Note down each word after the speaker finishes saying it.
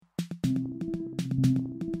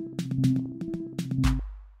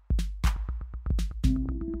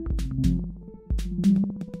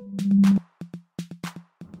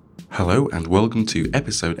Hello and welcome to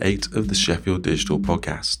episode 8 of the Sheffield Digital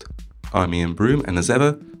Podcast. I'm Ian Broom, and as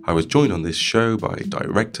ever, I was joined on this show by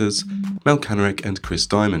directors Mel Canerick and Chris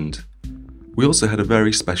Diamond. We also had a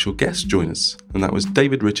very special guest join us, and that was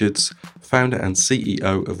David Richards, founder and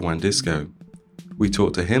CEO of WANdisco. We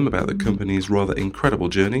talked to him about the company's rather incredible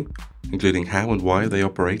journey, including how and why they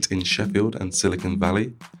operate in Sheffield and Silicon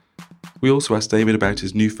Valley. We also asked David about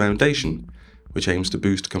his new foundation, which aims to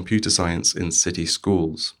boost computer science in city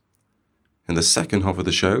schools. In the second half of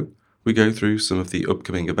the show, we go through some of the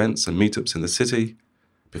upcoming events and meetups in the city,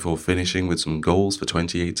 before finishing with some goals for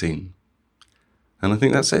 2018. And I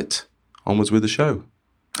think that's it. Onwards with the show.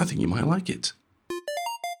 I think you might like it.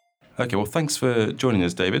 Okay, well, thanks for joining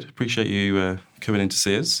us, David. Appreciate you coming in to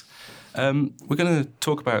see us. We're going to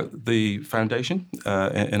talk about the foundation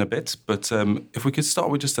in a bit, but if we could start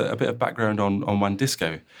with just a bit of background on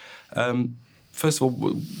WANdisco. First of all,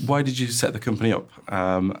 why did you set the company up?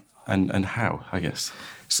 And how, I guess?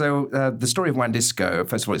 So the story of WANdisco,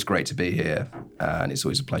 first of all, it's great to be here, and it's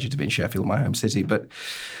always a pleasure to be in Sheffield, my home city. But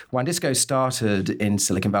WANdisco started in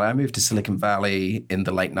Silicon Valley. I moved to Silicon Valley in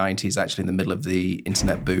the late 90s, actually in the middle of the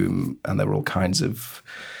internet boom, and there were all kinds of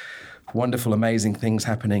wonderful, amazing things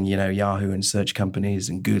happening. You know, Yahoo and search companies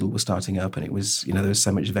and Google were starting up, and it was, there was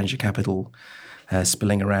so much venture capital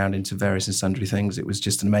spilling around into various and sundry things. It was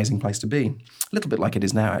just an amazing place to be. A little bit like it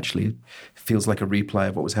is now, actually. It feels like a replay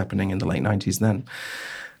of what was happening in the late 90s then.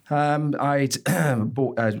 I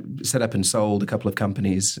set up and sold a couple of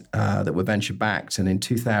companies that were venture-backed, and in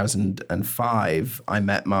 2005, I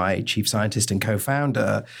met my chief scientist and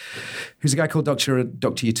co-founder, who's a guy called Dr.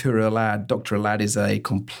 Yeturu Alad. Dr. Alad is a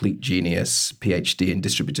complete genius, PhD in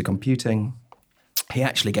distributed computing. He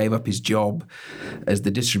actually gave up his job as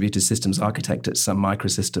the distributed systems architect at Sun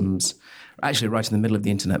Microsystems, actually right in the middle of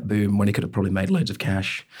the internet boom when he could have probably made loads of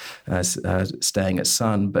cash staying at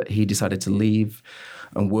Sun, but he decided to leave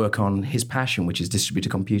and work on his passion, which is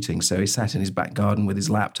distributed computing. So he sat in his back garden with his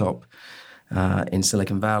laptop in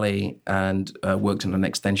Silicon Valley and worked on an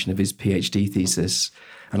extension of his PhD thesis.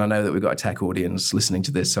 And I know that we've got a tech audience listening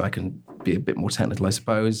to this, so I can be a bit more technical, I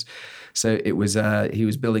suppose. So it was he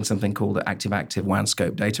was building something called active-active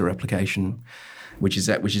WAN-scope data replication, which is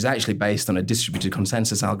actually based on a distributed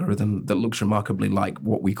consensus algorithm that looks remarkably like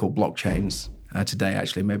what we call blockchains today,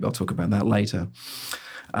 actually. Maybe I'll talk about that later.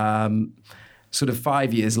 Sort of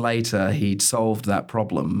 5 years later, he'd solved that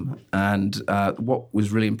problem. And what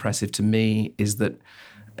was really impressive to me is that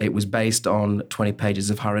it was based on 20 pages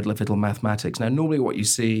of hieroglyphical mathematics. Now, normally what you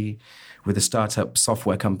see with a startup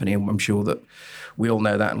software company, and I'm sure that we all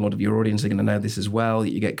know that, and a lot of your audience are going to know this as well,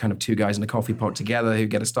 you get kind of two guys in a coffee pot together who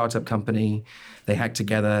get a startup company, they hack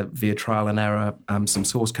together via trial and error some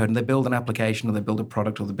source code, and they build an application, or they build a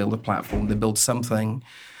product, or they build a platform, they build something,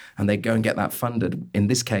 and they go and get that funded. In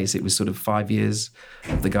this case, it was sort of 5 years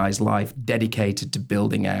of the guy's life dedicated to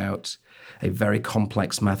building out a very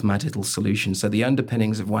complex mathematical solution. So the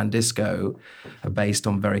underpinnings of WANdisco are based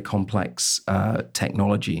on very complex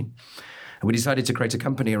technology. And we decided to create a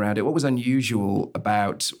company around it. What was unusual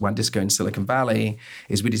about WANdisco in Silicon Valley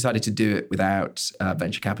is we decided to do it without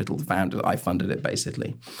venture capital. The founder, I funded it,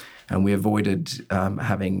 basically. And we avoided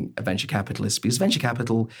having a venture capitalist, because venture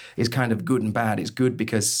capital is kind of good and bad. It's good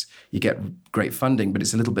because you get great funding, but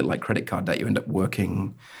it's a little bit like credit card debt. You end up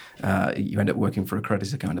working for a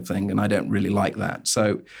creditor kind of thing, and I don't really like that.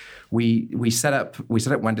 So we set up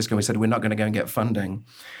WANdisco. We said we're not going to go and get funding.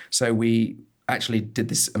 So we actually did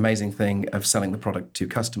this amazing thing of selling the product to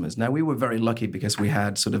customers. Now, we were very lucky because we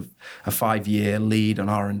had sort of a 5-year lead on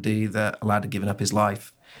R&D that Alad had given up his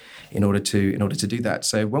life in order to do that.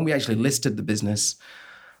 So when we actually listed the business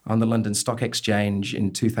on the London Stock Exchange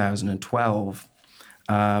in 2012,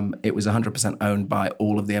 it was 100% owned by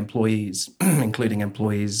all of the employees, including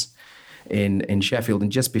employees in Sheffield.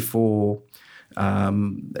 And just before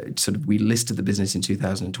we listed the business in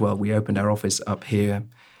 2012, we opened our office up here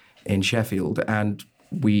in Sheffield, and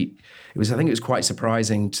I think it was quite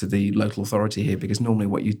surprising to the local authority here, because normally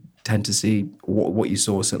what you tend to see, what you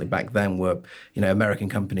saw certainly back then, were American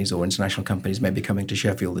companies or international companies maybe coming to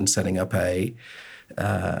Sheffield and setting up a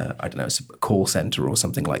call center or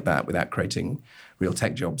something like that without creating real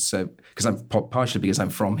tech jobs. So, partially because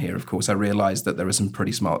I'm from here, of course, I realized that there are some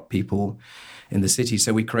pretty smart people in the city.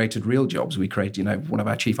 So we created real jobs. We created, one of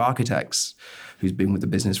our chief architects, who's been with the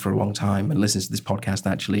business for a long time and listens to this podcast,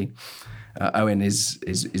 actually. Owen is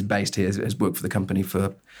based here, has worked for the company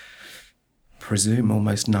for, presume,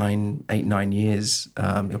 almost 9 years.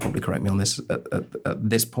 You'll probably correct me on this at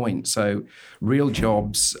this point. So real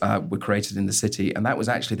jobs were created in the city, and that was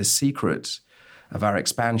actually the secret of our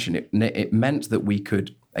expansion. It meant that we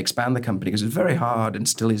could expand the company because it's very hard and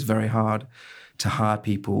still is very hard to hire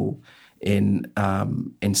people in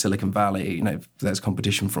Silicon Valley. You know, there's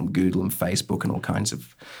competition from Google and Facebook and all kinds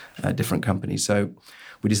of different companies. So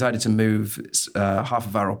we decided to move half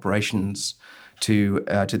of our operations to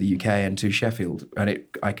the UK and to Sheffield, and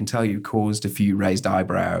I can tell you, caused a few raised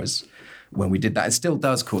eyebrows when we did that. It still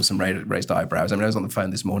does cause some raised eyebrows. I mean, I was on the phone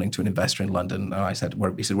this morning to an investor in London, and he said,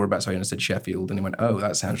 "Whereabouts are you?" And I said, "Sheffield." And he went, "Oh,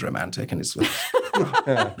 that sounds romantic." And it's like,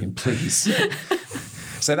 please.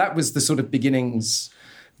 So that was the sort of beginnings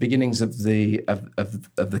of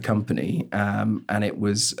the company, and it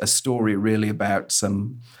was a story really about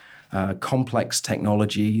some complex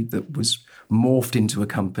technology that was morphed into a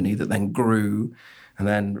company that then grew, and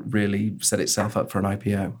then really set itself up for an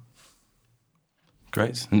IPO.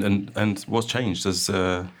 Great. And what's changed as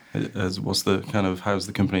what's the kind of, how's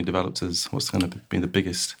the company developed, as what's kind of been the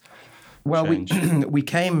biggest change? we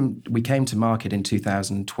came to market in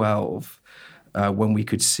 2012 when we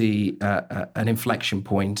could see an inflection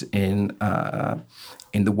point in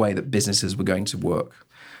the way that businesses were going to work,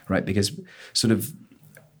 right? Because sort of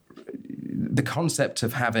the concept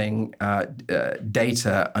of having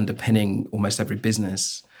data underpinning almost every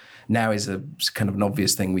business now is a kind of an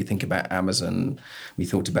obvious thing. We think about Amazon, we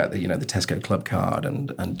thought about the Tesco Club Card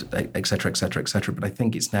and et cetera, et cetera, et cetera. But I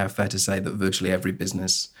think it's now fair to say that virtually every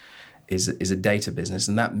business is a data business,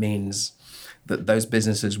 and that means that those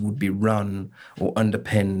businesses would be run or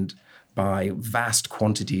underpinned by vast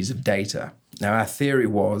quantities of data. Now, our theory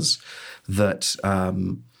was that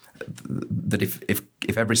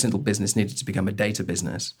if every single business needed to become a data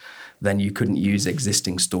business, then you couldn't use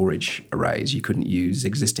existing storage arrays, you couldn't use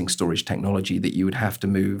existing storage technology, that you would have to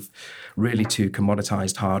move really to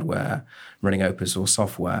commoditized hardware running open source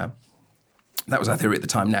software. That was our theory at the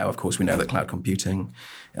time. Now, of course, we know that cloud computing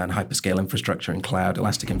and hyperscale infrastructure and cloud,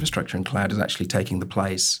 elastic infrastructure and cloud is actually taking the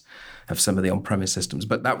place of some of the on-premise systems.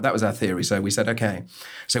 But that was our theory. So we said, okay,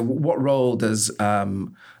 so what role does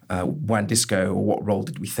WANdisco, or what role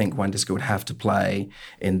did we think WANdisco would have to play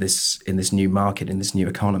in this new market, in this new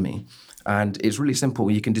economy? And it's really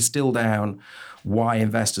simple. You can distill down why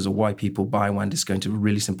investors or why people buy WANdisco into a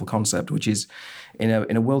really simple concept, which is in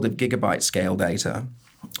a world of gigabyte scale data,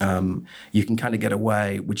 you can kind of get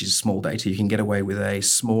away, which is small data, you can get away with a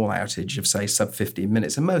small outage of, say, sub 15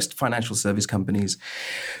 minutes. And most financial service companies,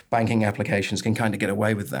 banking applications can kind of get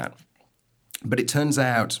away with that. But it turns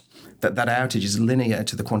out that outage is linear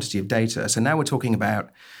to the quantity of data. So now we're talking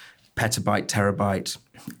about petabyte, terabyte,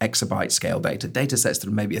 exabyte scale data sets that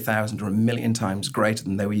are maybe 1,000 or 1,000,000 times greater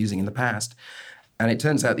than they were using in the past. And it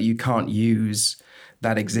turns out that you can't use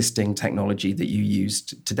that existing technology that you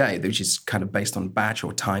used today, which is kind of based on batch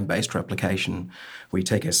or time-based replication, where you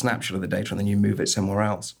take a snapshot of the data and then you move it somewhere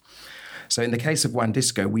else. So in the case of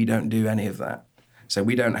WANdisco, we don't do any of that. So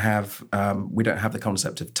we don't have the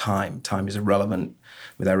concept of time. Time is irrelevant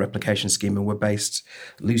with our replication scheme, and we're based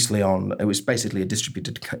loosely on, it was basically a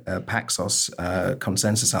distributed Paxos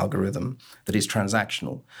consensus algorithm that is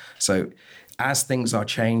transactional. So as things are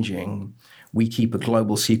changing, we keep a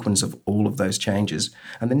global sequence of all of those changes.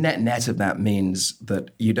 And the net of that means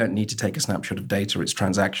that you don't need to take a snapshot of data, it's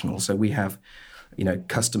transactional. So we have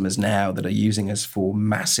customers now that are using us for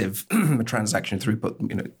massive transaction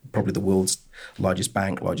throughput. Probably the world's largest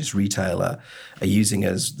bank, largest retailer are using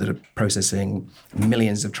us, that are processing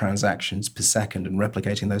millions of transactions per second and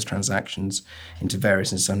replicating those transactions into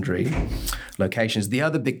various and sundry locations. The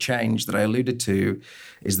other big change that I alluded to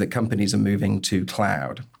is that companies are moving to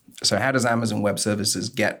cloud. So how does Amazon Web Services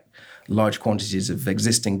get large quantities of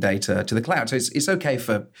existing data to the cloud? So it's okay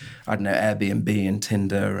for, Airbnb and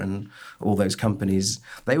Tinder and all those companies.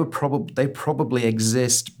 They probably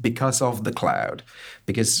exist because of the cloud,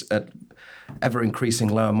 because at ever increasing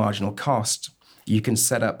lower marginal cost, you can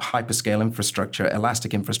set up hyperscale infrastructure,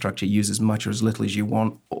 elastic infrastructure, use as much or as little as you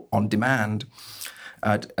want on demand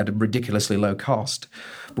at a ridiculously low cost.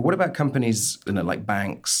 But what about companies like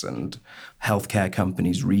banks and healthcare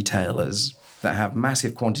companies, retailers, that have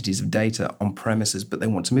massive quantities of data on premises, but they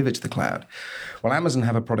want to move it to the cloud? Well, Amazon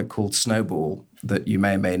have a product called Snowball that you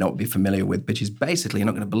may or may not be familiar with, which is basically, you're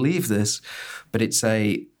not going to believe this, but it's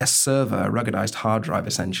a server, a ruggedized hard drive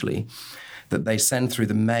essentially, that they send through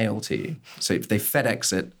the mail to you. So if they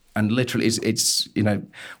FedEx it, and literally, it's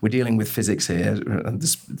we're dealing with physics here,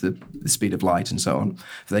 the speed of light and so on.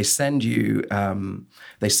 They send you a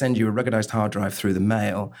ruggedized hard drive through the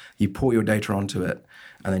mail. You pour your data onto it,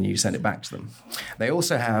 and then you send it back to them. They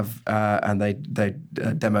also have, and they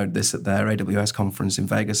demoed this at their AWS conference in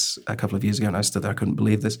Vegas a couple of years ago, and I stood there, I couldn't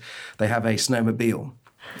believe this. They have a snowmobile,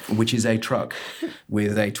 which is a truck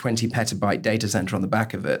with a 20 petabyte data center on the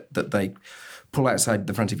back of it that they pull outside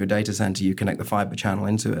the front of your data center, you connect the fiber channel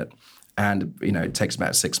into it. And, it takes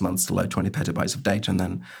about 6 months to load 20 petabytes of data, and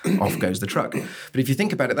then off goes the truck. But if you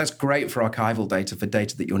think about it, that's great for archival data, for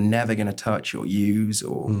data that you're never going to touch or use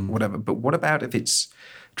or whatever. But what about if it's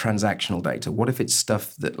transactional data? What if it's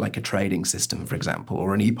stuff that, like a trading system, for example,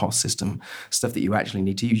 or an EPOS system, stuff that you actually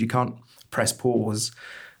need to use? You can't press pause,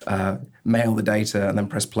 mail the data, and then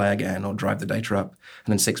press play again, or drive the data up,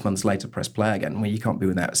 and then 6 months later press play again. Well, you can't be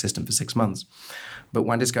without a system for 6 months. But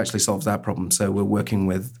WANdisco actually solves that problem. So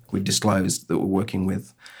we disclosed that we're working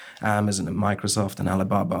with Amazon and Microsoft and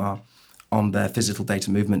Alibaba on their physical data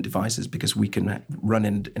movement devices, because we can run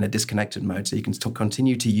in a disconnected mode. So you can still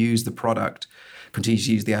continue to use the product, continue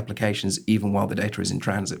to use the applications, even while the data is in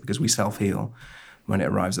transit, because we self-heal when it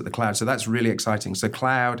arrives at the cloud. So that's really exciting. So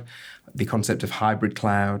cloud, the concept of hybrid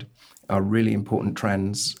cloud, are really important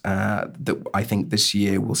trends that I think this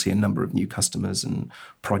year we'll see a number of new customers and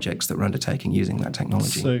projects that we're undertaking using that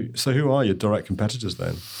technology. So who are your direct competitors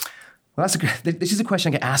then? Well, this is a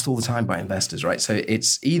question I get asked all the time by investors, right? So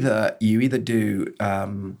it's you do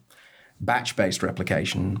batch-based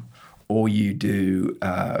replication, or you do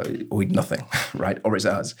or nothing, right? Or it's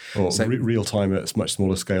us. Or real time at a much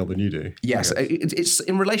smaller scale than you do. Yes, it's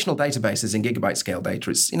in relational databases, in gigabyte scale data.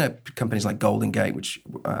 It's companies like Golden Gate, which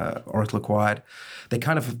Oracle acquired, they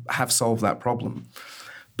kind of have solved that problem.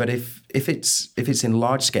 But if it's in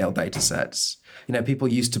large scale data sets, people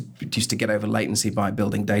used to get over latency by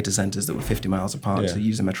building data centers that were 50 miles apart to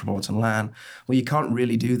use a metropolitan LAN. Well, you can't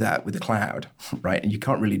really do that with the cloud, right? And you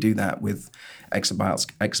can't really do that with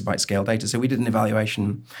exabyte scale data. So we did an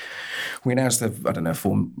evaluation. We announced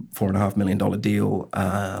 $4.5 million deal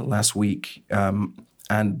last week, and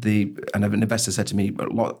an investor said to me,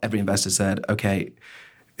 every investor said, okay,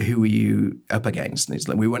 who are you up against? And it's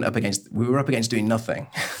like we were up against doing nothing.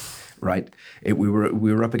 Right, we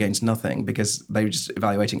were up against nothing, because they were just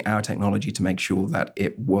evaluating our technology to make sure that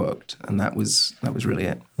it worked, and that was really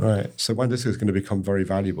it. Right. So WANdisco is going to become very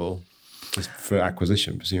valuable for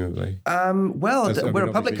acquisition, presumably. We're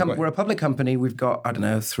a public company. We've got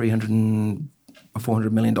 $300 or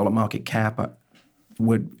 $400 million market cap.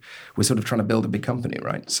 We're sort of trying to build a big company,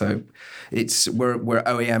 right? So we're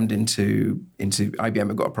OEM'd into IBM.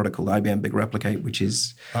 We've got a product called IBM Big Replicate, which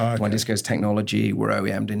is WANdisco's technology. We're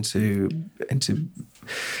OEM'd into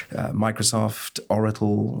Microsoft,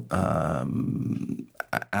 Oracle,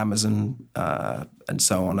 Amazon, and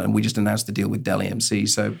so on. And we just announced the deal with Dell EMC.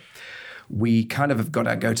 So we kind of have got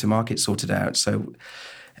our go-to-market sorted out. So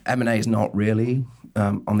M&A is not really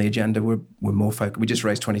on the agenda. We're more focused. We just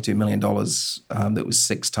raised $22 million. That was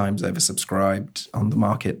 6 times oversubscribed on the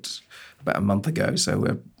market about a month ago.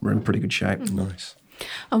 So we're in pretty good shape. Nice.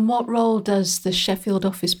 And what role does the Sheffield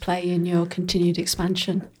office play in your continued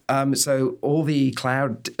expansion? So all the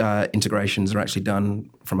cloud integrations are actually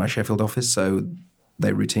done from our Sheffield office. So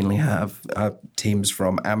they routinely have teams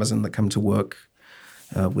from Amazon that come to work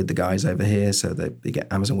with the guys over here. So they get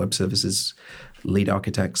Amazon Web Services lead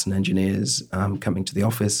architects and engineers coming to the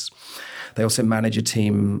office. They also manage a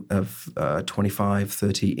team of 25,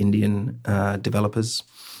 30 Indian developers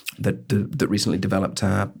that recently developed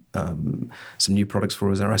some new products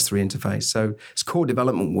for us, our S3 interface. So it's core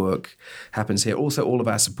development work happens here. Also, all of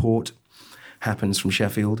our support happens from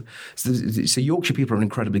Sheffield. So Yorkshire people are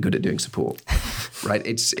incredibly good at doing support, right?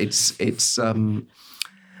 I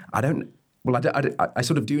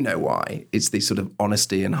sort of do know why. It's the sort of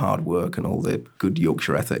honesty and hard work and all the good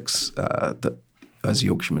Yorkshire ethics that us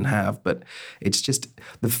Yorkshiremen have. But it's just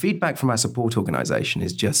the feedback from our support organisation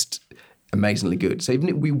is just amazingly good. So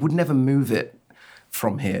even we would never move it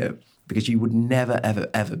from here, because you would never, ever,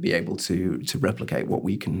 ever be able to replicate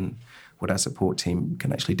what our support team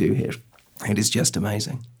can actually do here. It is just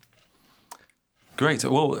amazing. Great.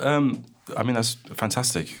 Well, that's a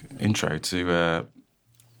fantastic intro to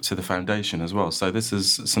the foundation as well. So this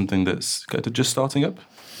is something that's just starting up.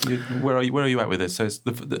 Where are you at with it? So it's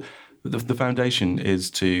the foundation is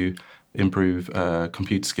to improve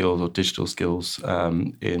computer skills or digital skills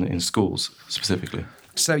in schools specifically.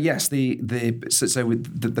 So yes,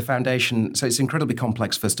 the foundation. So it's incredibly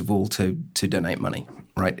complex. First of all, to donate money,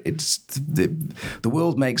 right? It's the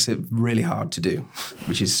world makes it really hard to do,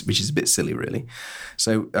 which is a bit silly, really.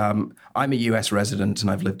 So I'm a US resident,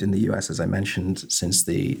 and I've lived in the US, as I mentioned, since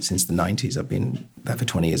the 90s. I've been there for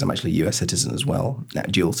 20 years. I'm actually a US citizen as well, now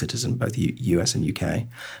dual citizen, both US and UK.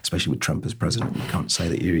 Especially with Trump as president, you can't say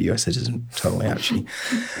that you're a US citizen totally, actually.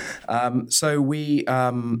 So we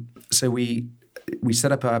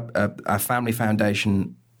set up our family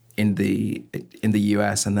foundation in the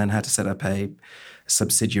US, and then had to set up a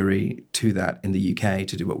subsidiary to that in the UK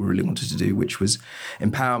to do what we really wanted to do, which was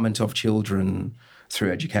empowerment of children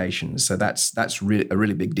through education. So that's a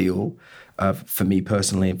really big deal for me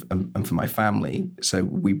personally and for my family. So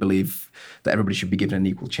we believe that everybody should be given an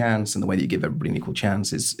equal chance, and the way that you give everybody an equal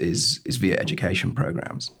chance is via education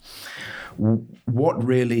programs. What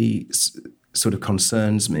really sort of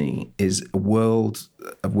concerns me is a world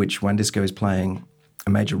of which WANdisco is playing a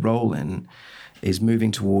major role in is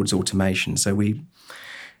moving towards automation. So we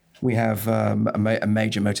have a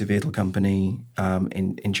major motor vehicle company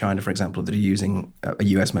in China, for example, that are using a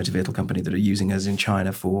US motor vehicle company that are using us in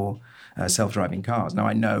China for self-driving cars. Now,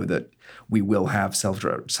 I know that we will have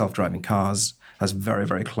self-driving cars. That's very,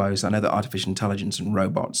 very close. I know that artificial intelligence and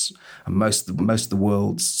robots and most of the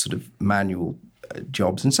world's sort of manual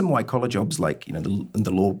jobs and some white-collar jobs like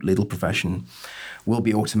the legal profession will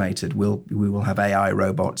be automated. We will have AI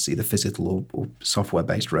robots, either physical or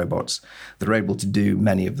software-based robots, that are able to do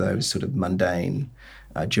many of those sort of mundane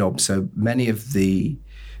jobs. So many of the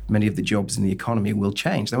jobs in the economy will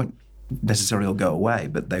change. They won't necessarily all go away,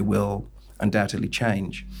 but they will undoubtedly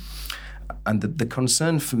change. And the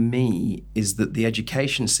concern for me is that the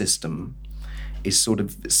education system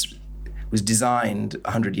was designed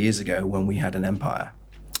 100 years ago when we had an empire,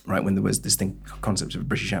 right? When there was this concept of a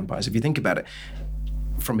British Empire. So if you think about it,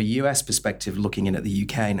 from a US perspective, looking in at the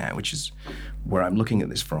UK now, which is where I'm looking at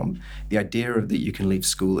this from, the idea that you can leave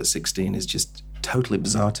school at 16 is just totally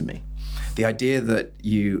bizarre to me. The idea that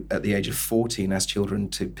you, at the age of 14, ask children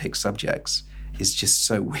to pick subjects is just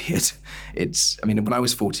so weird. When I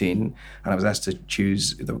was 14 and I was asked to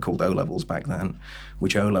choose, they were called O-levels back then,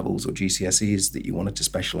 which O-levels or GCSEs that you wanted to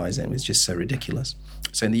specialise in was just so ridiculous.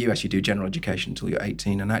 So in the US, you do general education until you're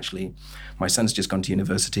 18, and actually my son's just gone to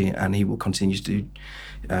university and he will continue to do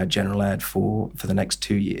general ed for the next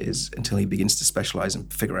 2 years until he begins to specialise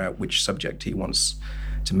and figure out which subject he wants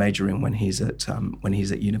to major in while he's at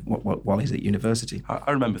university.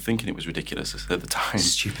 I remember thinking it was ridiculous at the time.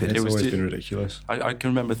 Stupid. It's always been ridiculous. I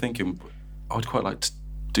can remember thinking, I would quite like to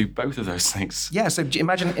do both of those things. Yeah, so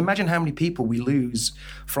imagine how many people we lose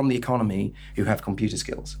from the economy who have computer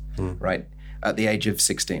skills, right? At the age of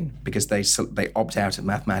 16, because they opt out of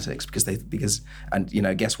mathematics guess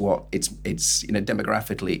what? It's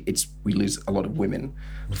demographically we lose a lot of women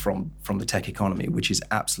from the tech economy, which is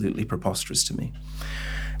absolutely preposterous to me.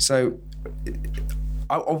 So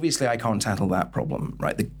obviously I can't tackle that problem,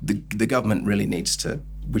 right? The government really needs to,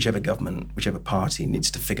 whichever party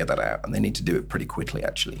needs to figure that out, and they need to do it pretty quickly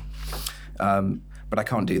actually. But I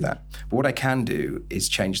can't do that. But what I can do is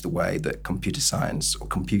change the way that computer science or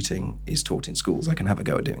computing is taught in schools. I can have a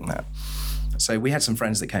go at doing that. So we had some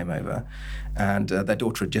friends that came over, and their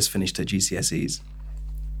daughter had just finished her GCSEs.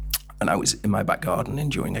 And I was in my back garden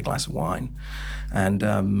enjoying a glass of wine, and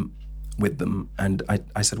with them. And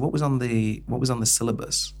I said, "What was on the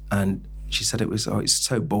syllabus?" And she said, "It's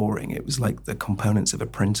so boring. It was like the components of a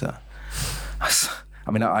printer."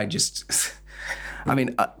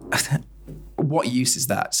 What use is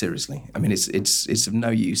that, seriously? It's of no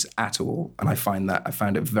use at all, and I found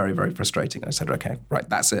it very, very frustrating. I said, okay, right,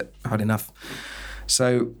 that's it, I've had enough.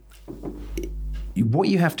 So what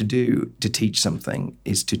you have to do to teach something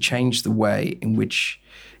is to change the way in which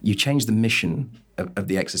you change the mission of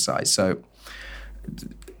the exercise. So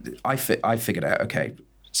I figured out, okay,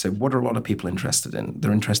 so what are a lot of people interested in?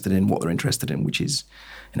 They're interested in what they're interested in, which is,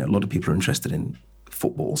 a lot of people are interested in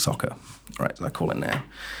football, soccer, right, as I call it now.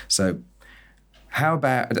 So how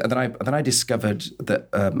about, then I discovered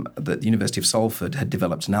that the University of Salford had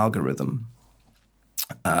developed an algorithm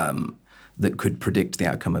that could predict the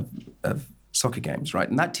outcome of soccer games, right?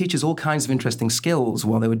 And that teaches all kinds of interesting skills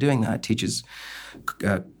while they were doing that. It teaches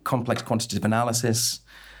complex quantitative analysis,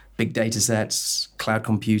 big data sets, cloud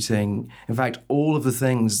computing. In fact, all of the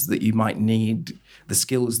things that you might need, the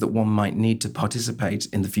skills that one might need to participate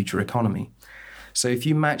in the future economy. So if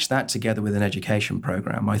you match that together with an education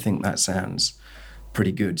program, I think that sounds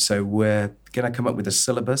pretty good. So we're going to come up with a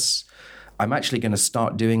syllabus. I'm actually going to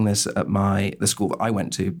start doing this at the school that I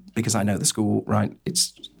went to, because I know the school, right?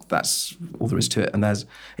 That's all there is to it. And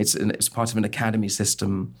it's part of an academy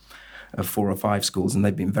system of 4 or 5 schools, and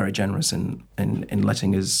they've been very generous in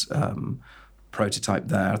letting us prototype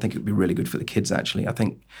there. I think it would be really good for the kids, actually. I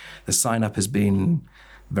think the sign-up has been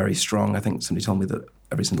very strong. I think somebody told me that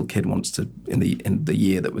every single kid wants to, in the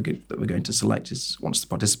year that we're going to select, wants to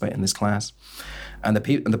participate in this class. And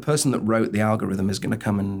the person that wrote the algorithm is going to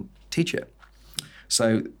come and teach it.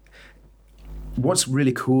 So what's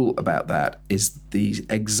really cool about that is the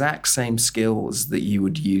exact same skills that you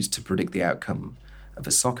would use to predict the outcome of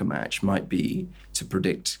a soccer match might be to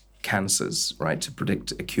predict cancers, right? To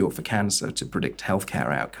predict a cure for cancer, to predict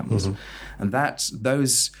healthcare outcomes. And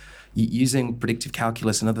those using predictive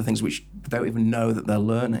calculus and other things which they don't even know that they're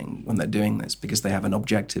learning when they're doing this because they have an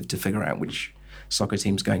objective to figure out which soccer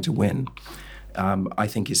team's going to win, I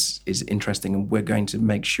think is interesting. And we're going to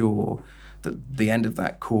make sure that at the end of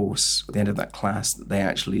that course, at the end of that class, that they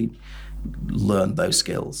actually learn those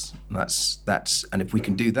skills. And that's and if we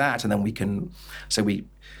can do that, and then we can, so we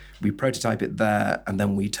prototype it there, and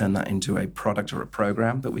then we turn that into a product or a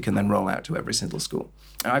program that we can then roll out to every single school.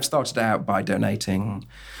 And I've started out by donating,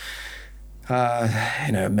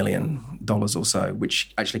 $1 million or so,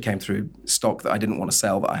 which actually came through stock that I didn't want to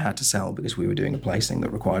sell, that I had to sell because we were doing a placing that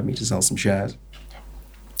required me to sell some shares.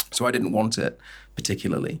 So I didn't want it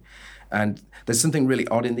particularly. And there's something really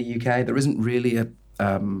odd in the UK. There isn't really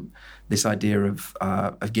this idea of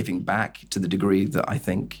giving back to the degree that I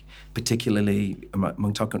think, particularly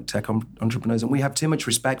among tech entrepreneurs. And we have too much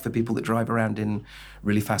respect for people that drive around in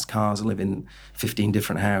really fast cars and live in 15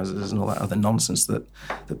 different houses and all that other nonsense that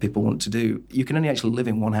people want to do. You can only actually live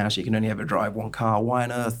in one house. You can only ever drive one car. Why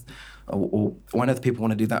on earth? Or why on earth people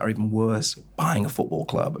want to do that, or even worse, buying a football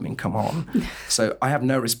club? I mean, come on. So I have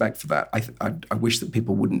no respect for that. I wish that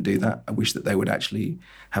people wouldn't do that. I wish that they would actually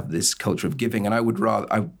have this culture of giving. And I would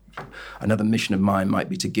rather, another mission of mine might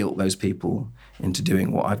be to guilt those people into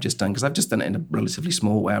doing what I've just done, because I've just done it in a relatively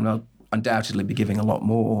small way. I'll undoubtedly be giving a lot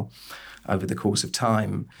more over the course of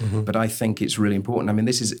time. But I think it's really important. I mean,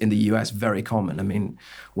 this is in the US very common. I mean,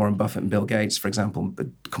 Warren Buffett and Bill Gates, for example, a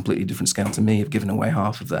completely different scale to me, have given away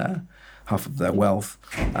half of their wealth.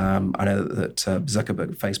 I know that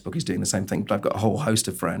Zuckerberg at Facebook is doing the same thing, but I've got a whole host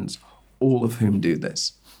of friends, all of whom do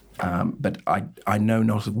this. But I know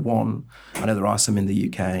not of one. I know there are some in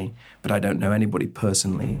the UK, but I don't know anybody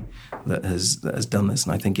personally that has done this.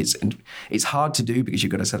 And I think it's hard to do because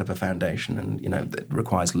you've got to set up a foundation, and that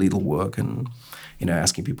requires legal work, and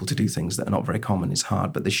asking people to do things that are not very common is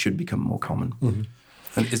hard. But this should become more common.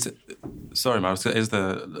 And sorry, Mal, is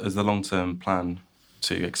the long-term plan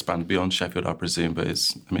to expand beyond Sheffield, I presume? But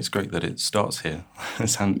it's great that it starts here.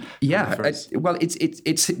 We've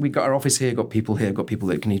got our office here, got people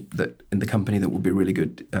that in the company that will be really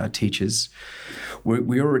good teachers.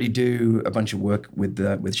 We already do a bunch of work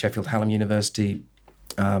with Sheffield Hallam University.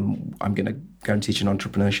 I'm going to go and teach an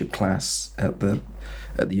entrepreneurship class at the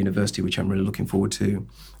university, which I'm really looking forward to.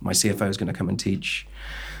 My CFO is going to come and teach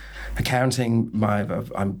accounting.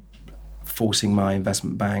 I'm forcing my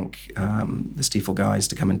investment bank, the Stifel guys,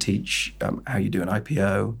 to come and teach how you do an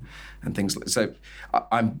IPO and things. So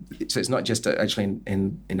it's not just actually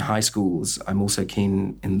in high schools. I'm also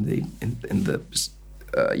keen in the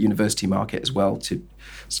university market as well to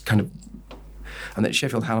kind of. And that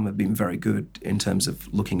Sheffield Hallam have been very good in terms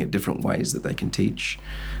of looking at different ways that they can teach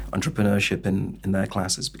entrepreneurship in their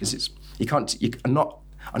classes, because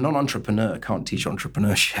a non-entrepreneur can't teach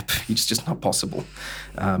entrepreneurship. It's just not possible,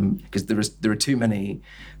 because there are too many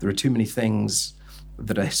things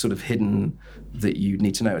that are sort of hidden that you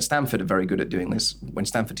need to know. At Stanford are very good at doing this. When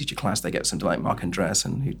Stanford teach a class, they get somebody like Mark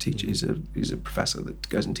Andreessen, who teaches. He's a professor that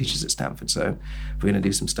goes and teaches at Stanford. So we're going to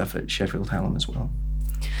do some stuff at Sheffield Hallam as well.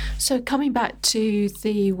 So coming back to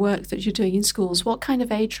the work that you're doing in schools, what kind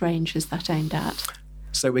of age range is that aimed at?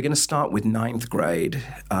 So we're going to start with 9th grade,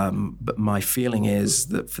 but my feeling is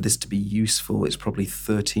that for this to be useful, it's probably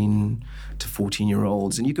 13 to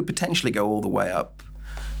 14-year-olds, and you could potentially go all the way up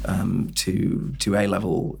to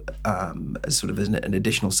A-level as sort of an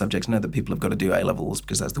additional subject. I know that people have got to do A-levels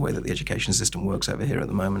because that's the way that the education system works over here at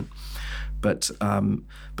the moment. But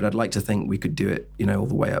I'd like to think we could do it, all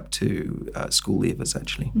the way up to school leavers,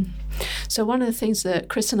 actually. So one of the things that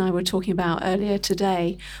Chris and I were talking about earlier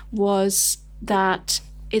today was that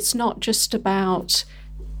it's not just about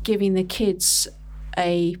giving the kids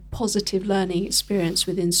a positive learning experience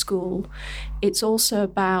within school. It's also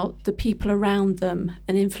about the people around them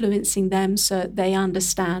and influencing them so they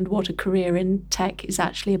understand what a career in tech is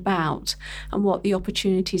actually about and what the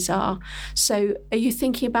opportunities are. So are you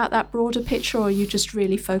thinking about that broader picture, or are you just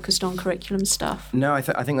really focused on curriculum stuff? No, I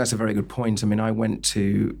think that's a very good point. I mean, I went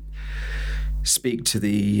to speak to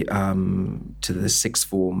the sixth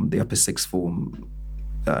form, the upper sixth form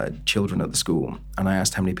children at the school, and I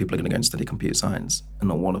asked how many people are going to go and study computer science, and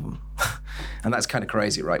not one of them. And that's kind of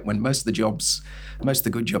crazy, right? When most of the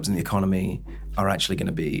good jobs in the economy are actually going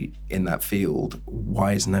to be in that field,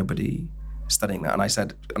 why is nobody studying that? And I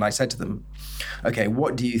said to them, okay,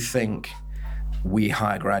 what do you think we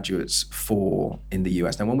hire graduates for in the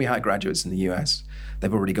US? Now, when we hire graduates in the US,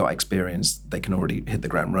 they've already got experience, they can already hit the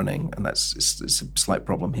ground running, and it's a slight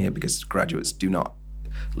problem here because graduates do not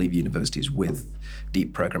leave universities with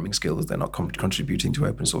deep programming skills. They're not contributing to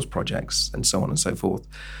open source projects and so on and so forth.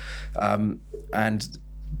 And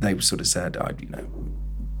they sort of said,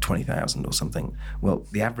 20,000 or something. Well,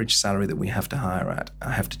 the average salary that we have to hire at,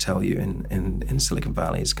 I have to tell you, in Silicon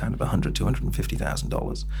Valley is kind of $100,000 to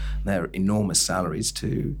 $150,000. They're enormous salaries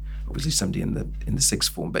to obviously somebody in the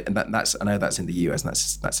sixth form. But I know that's in the US, and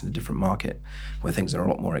that's in a different market where things are a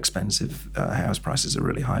lot more expensive. House prices are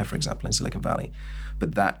really high, for example, in Silicon Valley.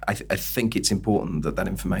 But I think it's important that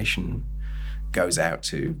information goes out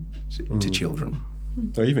to children.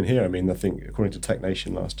 So even here, I think according to Tech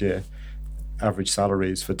Nation last year, average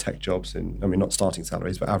salaries for tech jobs not starting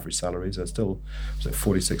salaries, but average salaries are still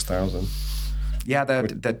 46,000. Yeah,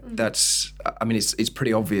 that's. It's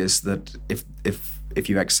pretty obvious that if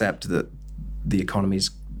you accept that the economy's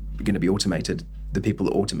going to be automated, the people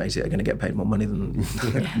that automate it are going to get paid more money than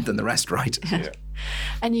than the rest, right? Yeah.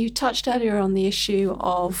 And you touched earlier on the issue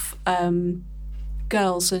of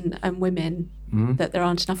girls and women. Mm-hmm. That there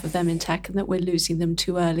aren't enough of them in tech and that we're losing them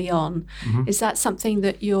too early on. Mm-hmm. Is that something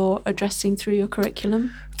that you're addressing through your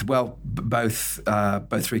curriculum? Well, both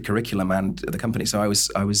through curriculum and the company. So I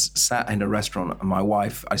was sat in a restaurant and my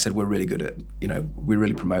wife, I said, we're really good at, we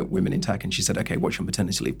really promote women in tech. And she said, okay, what's your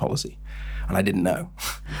maternity leave policy? And I didn't know,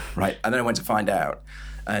 right? And then I went to find out.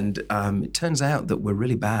 And it turns out that we're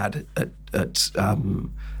really bad at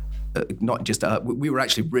not just, we were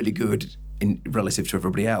actually really good in relative to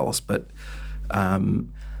everybody else, but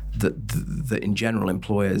that in general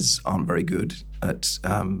employers aren't very good at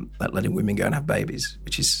letting women go and have babies,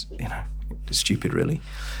 which is stupid really.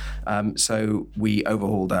 So we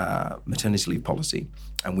overhauled our maternity leave policy,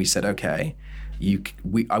 and we said, okay,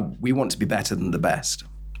 we want to be better than the best,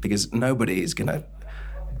 because nobody is going to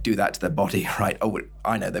do that to their body, right? Oh,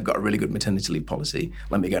 I know they've got a really good maternity leave policy.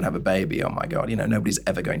 Let me go and have a baby. Oh my God, nobody's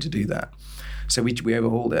ever going to do that. So we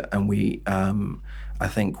overhauled it, and we. I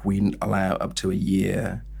think we allow up to a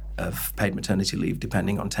year of paid maternity leave,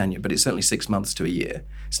 depending on tenure, but it's certainly 6 months to a year.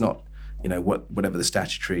 It's not, whatever the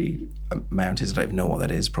statutory amount is. I don't even know what that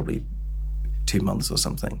is. Probably 2 months or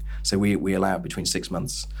something. So we allow between 6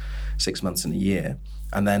 months and a year,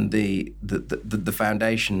 and then the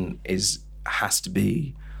foundation has to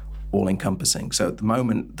be all encompassing. So at the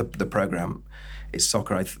moment, the program is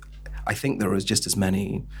soccer. I think there is just as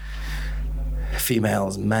many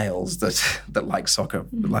females and males that like soccer.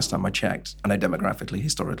 The last time I checked, I know demographically,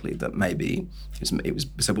 historically, that maybe it was.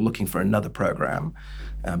 So we're looking for another program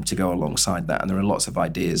to go alongside that, and there are lots of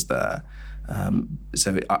ideas there.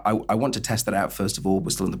 So I want to test that out first of all.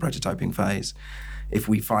 We're still in the prototyping phase. If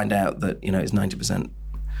we find out that it's 90%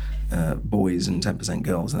 boys and 10%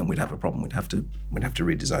 girls, then we'd have a problem. We'd have to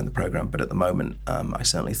redesign the program. But at the moment, I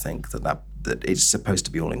certainly think that it's supposed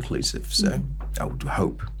to be all inclusive. So I would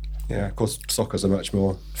hope. Yeah, of course, soccer's a much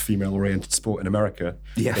more female-oriented sport in America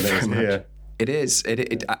than it is here. It is.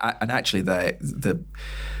 And actually, my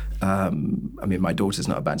daughter's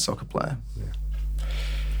not a bad soccer player.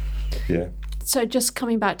 Yeah. So just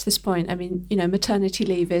coming back to this point, maternity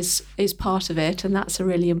leave is part of it, and that's a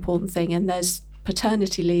really important thing. And there's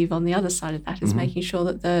paternity leave on the other side of that, is making sure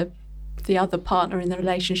that the other partner in the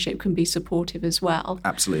relationship can be supportive as well.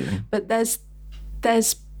 Absolutely. But there's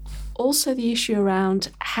also the issue around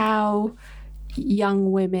how young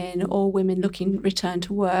women or women looking to return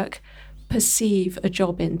to work perceive a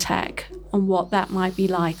job in tech, and what that might be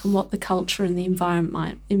like, and what the culture and the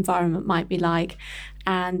environment might be like,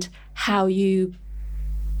 and how you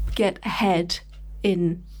get ahead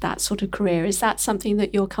in that sort of career. Is that something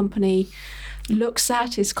that your company looks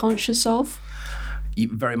at, is conscious of?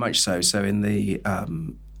 Very much so. So in the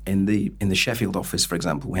Sheffield office, for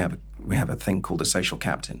example, we have a thing called a social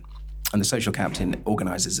captain. And the social captain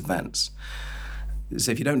organises events.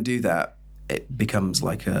 So if you don't do that, it becomes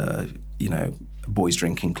like a boys'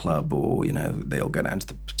 drinking club, or they all go down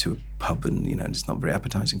to a pub, and it's not very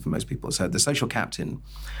appetizing for most people. So the social captain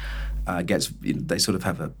they sort of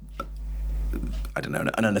have an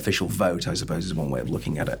unofficial vote, I suppose, is one way of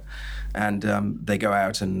looking at it, and they go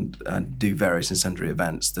out and do various and sundry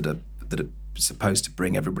events that are supposed to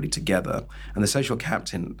bring everybody together. And the social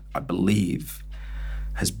captain, I believe,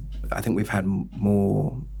 I think we've had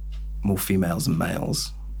more females than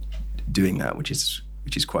males doing that, which is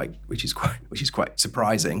quite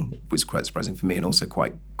surprising. It was quite surprising for me, and also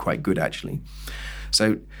quite good actually.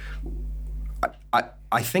 So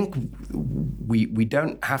I think we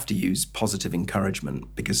don't have to use positive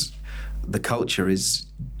encouragement, because the culture is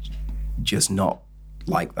just not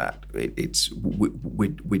like that.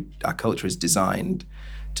 Our culture is designed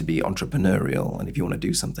to be entrepreneurial, and if you want to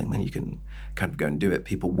do something, then you can kind of go and do it.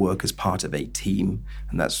 People work as part of a team,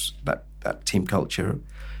 and that team culture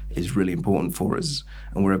is really important for us,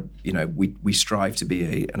 and we strive to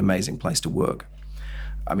be an amazing place to work.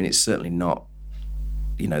 I mean, it's certainly not,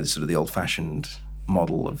 the sort of the old-fashioned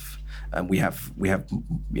model of, we've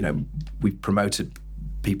promoted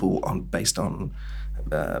people based on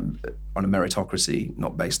a meritocracy,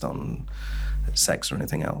 not based on sex or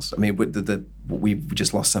anything else. I mean, we've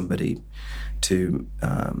just lost somebody to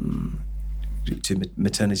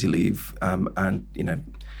maternity leave, and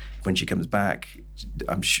when she comes back,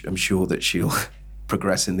 I'm sure that she'll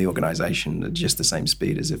progress in the organisation at just the same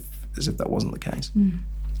speed as if that wasn't the case.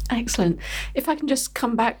 Excellent. If I can just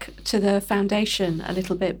come back to the foundation a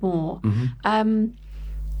little bit more,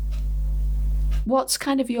 what's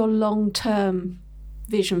kind of your long-term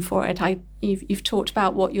vision for it? You've talked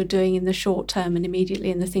about what you're doing in the short term and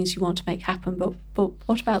immediately and the things you want to make happen, but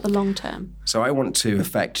what about the long term? So I want to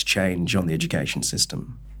affect change on the education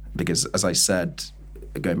system because, as I said,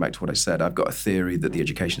 going back to what I said, I've got a theory that the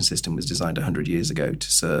education system was designed 100 years ago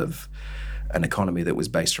to serve an economy that was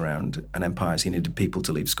based around an empire. So you needed people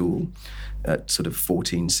to leave school at sort of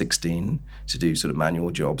 14, 16 to do sort of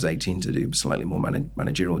manual jobs, 18 to do slightly more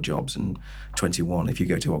managerial jobs, and 21, if you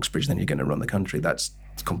go to Oxbridge, then you're going to run the country. That's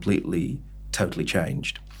completely, totally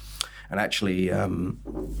changed. And actually,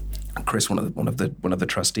 Chris, one of the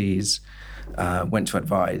trustees, went to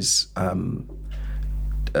advise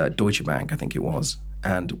Deutsche Bank, I think it was,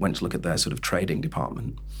 and went to look at their sort of trading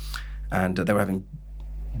department, and they were having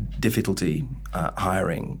difficulty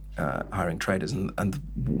hiring traders, and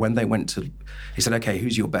when they went to, he said, okay,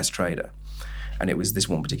 who's your best trader? And it was this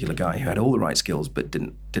one particular guy who had all the right skills but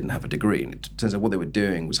didn't have a degree. And it turns out what they were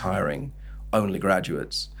doing was hiring only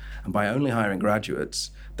graduates, and by only hiring graduates,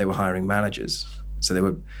 they were hiring managers. So they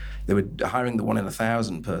were hiring the 1 in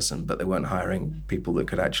 1,000 person, but they weren't hiring people that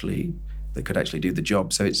could actually do the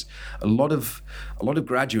job. So it's a lot of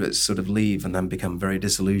graduates sort of leave and then become very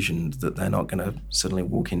disillusioned that they're not going to suddenly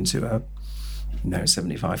walk into a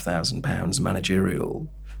 £75,000 managerial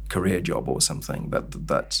career job or something.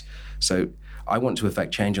 So I want to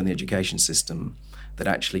affect change on the education system that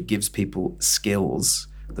actually gives people skills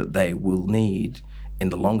that they will need in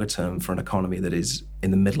the longer term for an economy that is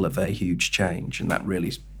in the middle of a huge change, and that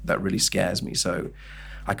really scares me. So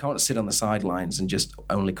I can't sit on the sidelines and just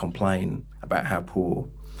only complain about how poor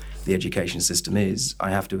the education system is.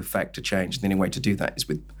 I have to affect a change. The only way to do that is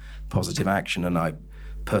with positive action, and I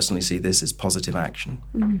personally see this as positive action.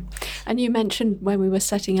 And you mentioned when we were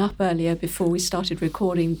setting up earlier, before we started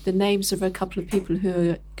recording, the names of a couple of people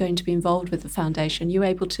who are going to be involved with the foundation. Are you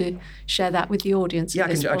able to share that with the audience? Yeah,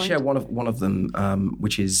 I can share one of them,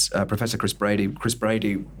 which is Professor Chris Brady. Chris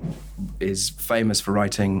Brady is famous for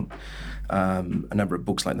writing a number of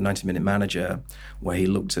books like The 90-Minute Manager, where he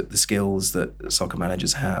looked at the skills that soccer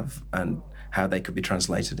managers have and how they could be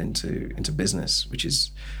translated into business, which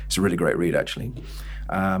is it's a really great read, actually.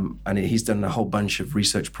 And he's done a whole bunch of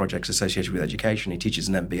research projects associated with education. He teaches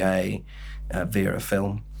an MBA via a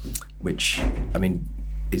film, which, I mean,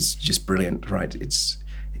 is just brilliant, right?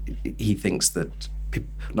 He thinks that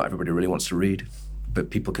not everybody really wants to read, but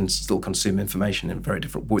people can still consume information in a very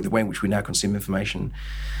different way. The way in which we now consume information,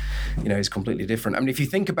 is completely different. I mean, if you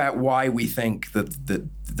think about why we think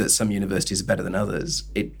that some universities are better than others,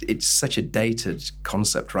 it's such a dated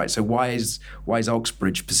concept, right? So why is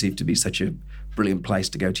Oxbridge perceived to be such a brilliant place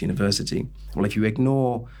to go to university? Well, if you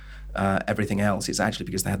ignore everything else, it's actually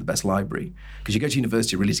because they had the best library. Because you go to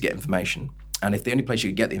university really to get information, and if the only place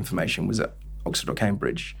you could get the information was at Oxford or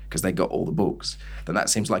Cambridge because they got all the books, then that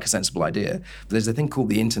seems like a sensible idea. But there's a thing called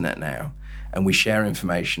the internet now, and we share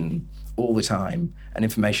information all the time, and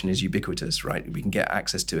information is ubiquitous, right? We can get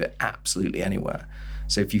access to it absolutely anywhere.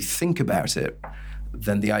 So if you think about it,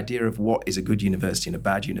 then the idea of what is a good university and a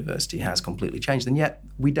bad university has completely changed, and yet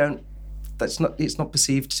it's not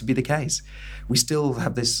perceived to be the case. We still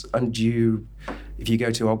have this undue, if you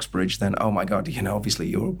go to Oxbridge, then, oh my God, obviously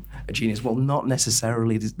you're a genius. Well,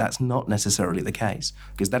 that's not necessarily the case,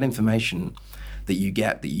 because that information that you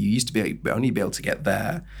get, that you used to only be able to get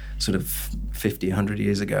there sort of 50, 100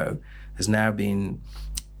 years ago, has now been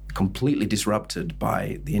completely disrupted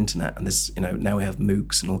by the internet. And this, now we have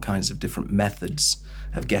MOOCs and all kinds of different methods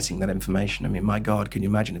of getting that information. I mean, my God, can you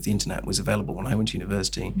imagine if the internet was available when I went to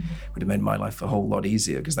university? It would have made my life a whole lot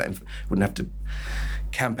easier, because that wouldn't have to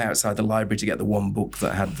camp outside the library to get the one book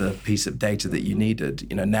that had the piece of data that you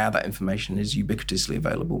needed. Now that information is ubiquitously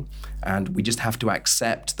available, and we just have to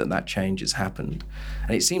accept that change has happened.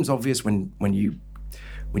 And it seems obvious when you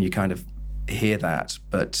kind of hear that,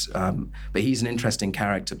 but he's an interesting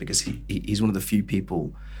character, because he's one of the few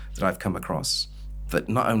people that I've come across that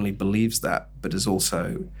not only believes that, but is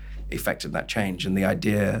also effected that change. And the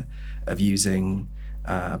idea of using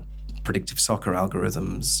predictive soccer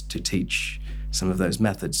algorithms to teach some of those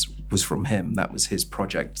methods was from him. That was his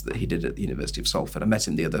project that he did at the University of Salford. I met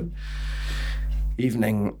him the other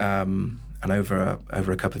evening, and over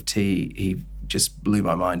a cup of tea, he just blew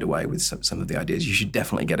my mind away with some of the ideas. You should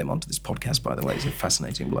definitely get him onto this podcast, by the way. He's a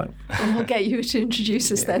fascinating bloke. And we'll get you to introduce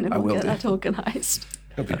us then, and we'll get that organised.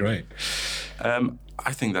 That'd be great.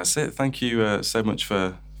 I think that's it. Thank you so much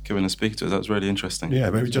for giving us a speak to us. That was really interesting. Yeah,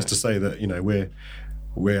 maybe just to say that,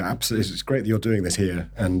 we're absolutely, it's great that you're doing this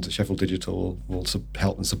here, and Sheffield Digital will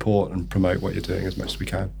help and support and promote what you're doing as much as we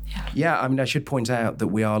can. Yeah, I mean, I should point out that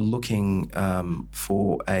we are looking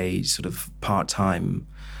for a sort of part-time,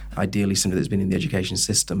 ideally somebody that's been in the education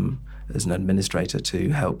system as an administrator to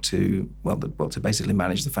help to basically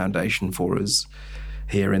manage the foundation for us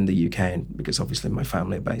here in the UK, and because obviously my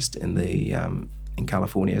family are based in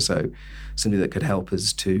California, so somebody that could help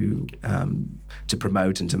us to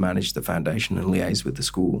promote and to manage the foundation and liaise with the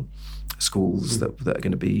schools that are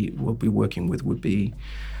going to we'll be working with would be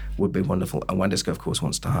wonderful. And WANdisco, of course,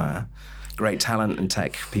 wants to hire great talent and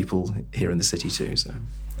tech people here in the city too. So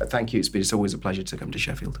thank you. It's always a pleasure to come to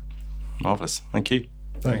Sheffield. Marvellous. Thank you.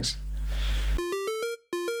 Thanks.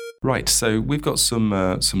 Right, so we've got some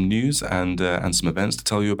news and some events to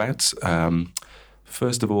tell you about.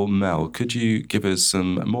 First of all, Mel, could you give us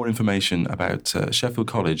some more information about Sheffield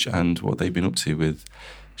College and what they've been up to with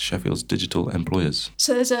Sheffield's digital employers?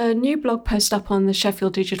 So there's a new blog post up on the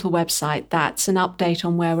Sheffield Digital website that's an update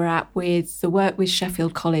on where we're at with the work with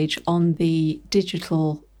Sheffield College on the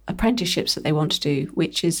digital apprenticeships that they want to do,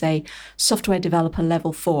 which is a software developer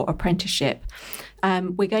level 4 apprenticeship.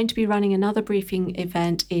 We're going to be running another briefing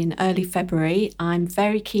event in early February. I'm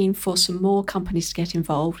very keen for some more companies to get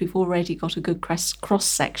involved. We've already got a good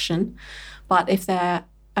cross-section, but if there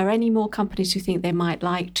are any more companies who think they might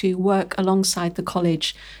like to work alongside the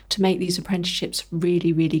college to make these apprenticeships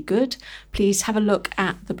really, really good, please have a look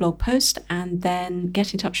at the blog post and then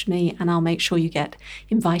get in touch with me, and I'll make sure you get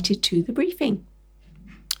invited to the briefing.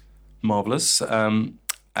 Marvellous.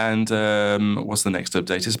 And what's the next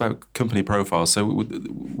update? It's about company profiles. So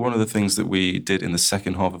one of the things that we did in the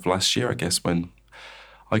second half of last year, I guess, when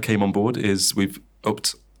I came on board, is we've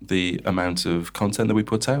upped the amount of content that we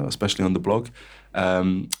put out, especially on the blog.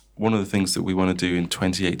 One of the things that we want to do in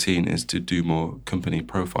 2018 is to do more company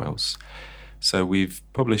profiles. So we've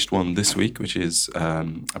published one this week, which is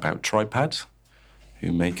about TribePad,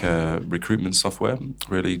 who make recruitment software.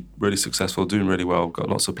 Really, really successful, doing really well, got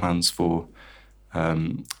lots of plans for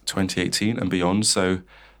 2018 and beyond. So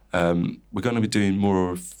we're going to be doing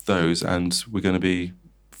more of those, and we're going to be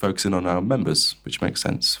focusing on our members, which makes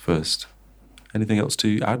sense first. Anything else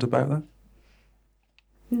to add about that?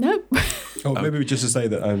 No. Maybe just to say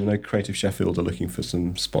that I know Creative Sheffield are looking for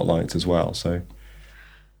some spotlights as well. So,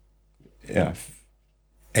 yeah, if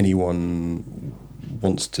anyone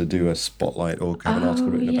wants to do a spotlight or have an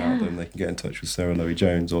article written about them, they can get in touch with Sarah Lowy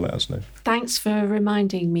Jones or let us know. Thanks for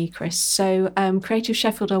reminding me, Chris. So Creative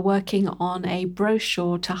Sheffield are working on a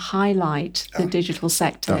brochure to highlight the digital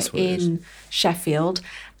sector in Sheffield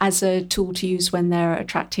as a tool to use when they're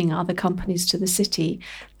attracting other companies to the city.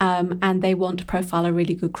 And they want to profile a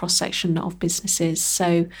really good cross-section of businesses.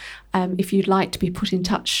 So if you'd like to be put in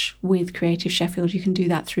touch with Creative Sheffield, you can do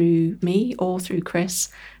that through me or through Chris.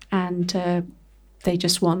 And they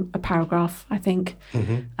just want a paragraph, I think,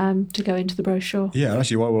 to go into the brochure. Yeah, and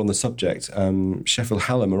actually, while we're on the subject, Sheffield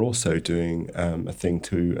Hallam are also doing a thing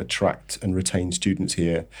to attract and retain students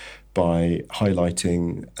here by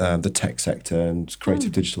highlighting the tech sector and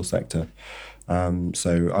creative digital sector.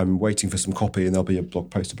 So I'm waiting for some copy, and there'll be a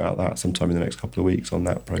blog post about that sometime in the next couple of weeks on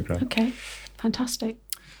that programme. Okay, fantastic.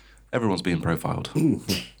 Everyone's being profiled.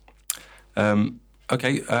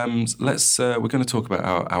 Okay, let's. We're going to talk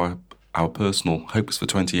about our personal hopes for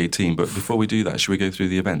 2018, but before we do that, should we go through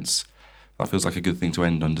the events? That feels like a good thing to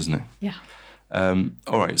end on, doesn't it? Yeah.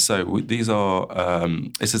 All right, so these are.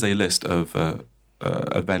 This is a list of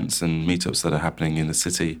events and meetups that are happening in the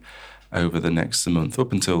city over the next month,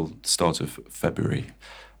 up until the start of February.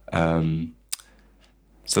 So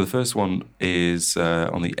the first one is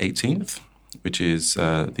on the 18th, which is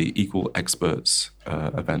the Equal Experts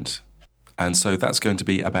event. And so that's going to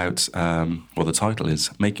be about, the title is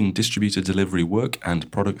Making Distributed Delivery Work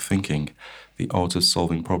and Product Thinking, the Art of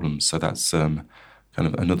Solving Problems. So that's kind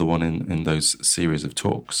of another one in those series of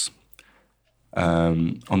talks.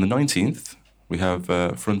 On the 19th, we have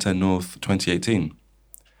Front End North 2018.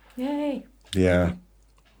 Yay. Yeah.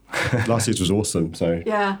 Last year's was awesome. So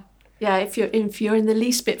yeah. Yeah, if you're in the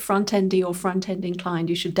least bit front-endy or front-end inclined,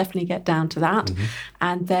 you should definitely get down to that. Mm-hmm.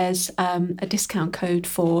 And there's a discount code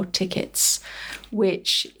for tickets,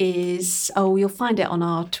 which is, you'll find it on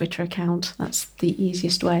our Twitter account. That's the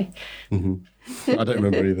easiest way. Mm-hmm. I don't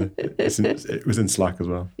remember either. It was in Slack as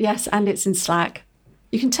well. Yes, and it's in Slack.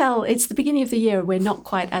 You can tell it's the beginning of the year. We're not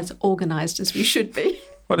quite as organised as we should be.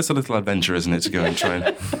 Well, it's a little adventure, isn't it, to go and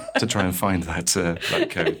try and find that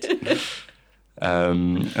code.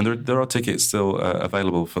 And there are tickets still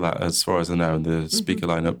available for that, as far as I know. And the speaker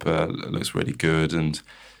lineup looks really good. And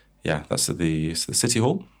yeah, that's at the City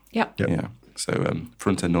Hall. Yep. Yeah. So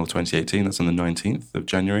Front End North 2018. That's on the 19th of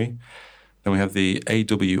January. Then we have the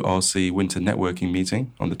AWRC Winter Networking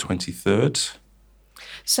Meeting on the 23rd.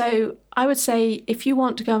 So I would say if you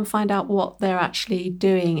want to go and find out what they're actually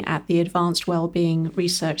doing at the Advanced Wellbeing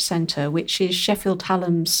Research Centre, which is Sheffield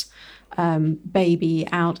Hallam's baby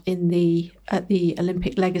out at the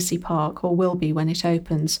Olympic Legacy Park, or will be when it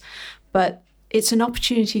opens. But it's an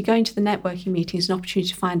opportunity, going to the networking meetings, an opportunity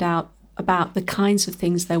to find out about the kinds of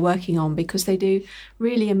things they're working on, because they do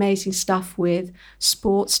really amazing stuff with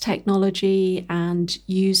sports technology and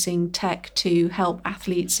using tech to help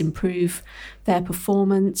athletes improve their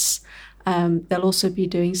performance. They'll also be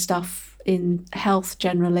doing stuff in health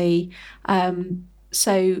generally.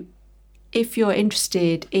 So if you're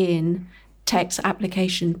interested in tech's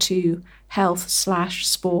application to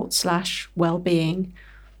health/sport/well-being,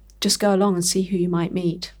 just go along and see who you might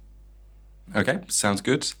meet. Okay, sounds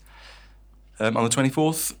good. On the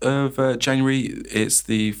 24th of January, it's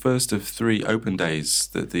the first of 3 open days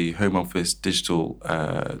that the Home Office digital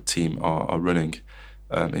team are running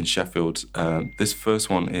in Sheffield. This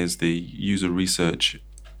first one is the user research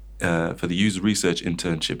for the user research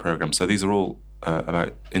internship program. So these are all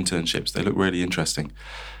about internships. They look really interesting.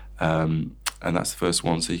 And that's the first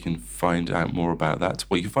one, so you can find out more about that.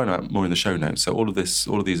 Well, you can find out more in the show notes. So all of these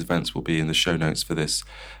events will be in the show notes for this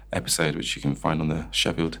episode, which you can find on the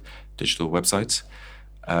Sheffield Digital website.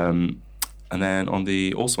 And then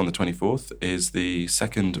also on the 24th is the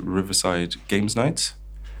second Riverside Games Night,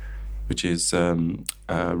 which is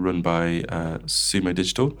run by Sumo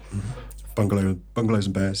Digital. Bungalows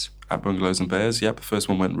and Bears. At Bungalows and Bears, yep. The first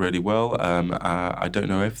one went really well. I don't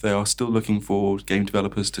know if they are still looking for game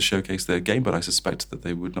developers to showcase their game, but I suspect that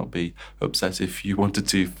they would not be upset if you wanted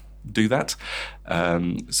to do that.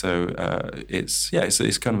 It's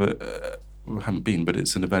kind of we haven't been, but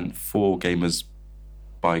it's an event for gamers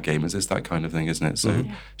by gamers. It's that kind of thing, isn't it? So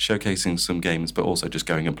showcasing some games, but also just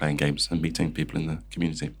going and playing games and meeting people in the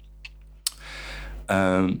community.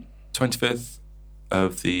 25th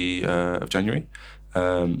of January.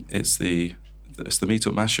 It's the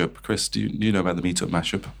Meetup Mashup. Chris, do you know about the Meetup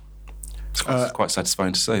Mashup? It's quite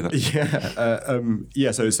satisfying to say that.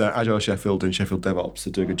 Yeah. So it's Agile Sheffield and Sheffield DevOps are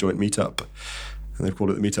doing a joint meetup, and they've called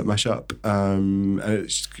it the Meetup Mashup. And it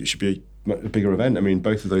should be a bigger event. I mean,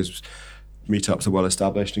 both of those meetups are well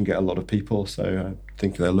established and get a lot of people. So I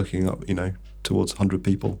think they're looking up, towards 100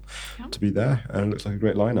 people to be there, and it looks like a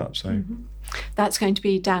great lineup. So that's going to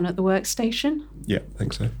be down at the workstation. Yeah, I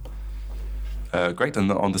think so. Great.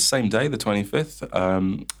 And on the same day, the 25th,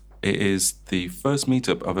 it is the first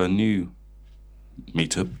meetup of a new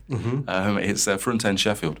meetup. It's Front End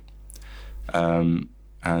Sheffield. And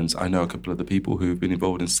I know a couple of the people who've been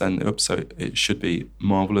involved in setting it up, so it should be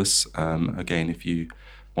marvellous. Again, if you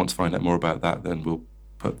want to find out more about that, then we'll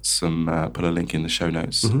put a link in the show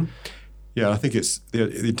notes. Yeah, I think it's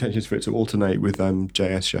the intention is for it to alternate with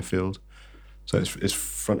JS Sheffield. So it's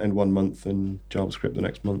front end 1 month and JavaScript the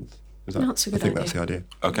next month. That's a good idea. I think that's the idea.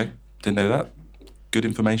 Okay, didn't know that. Good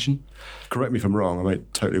information. Correct me if I'm wrong. I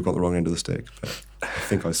might totally have got the wrong end of the stick, but I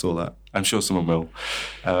think I saw that. I'm sure someone will.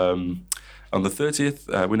 On the 30th,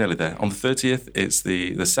 we're nearly there. On the 30th, it's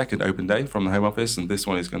the second open day from the Home Office, and this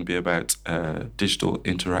one is going to be about digital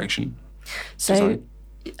interaction. So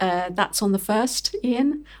that's on the 1st,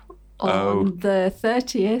 Ian. On the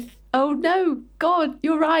 30th. Oh, no. God,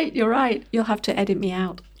 you're right. You'll have to edit me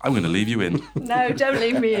out. I'm going to leave you in. No, don't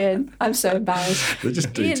leave me in. I'm so embarrassed. They're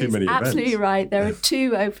just doing too many events. Absolutely right. There are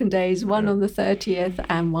 2 open days, one on the 30th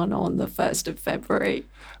and one on the 1st of February.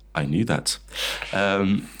 I knew that.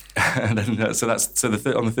 And then, on the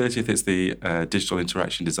 30th, it's the Digital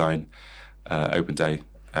Interaction Design open day.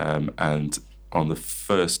 And on the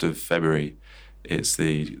 1st of February, it's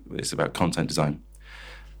about content design.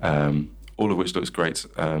 All of which looks great.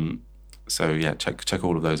 Check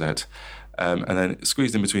all of those out. And then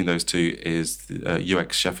squeezed in between those 2 is the,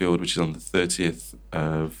 UX Sheffield, which is on the 30th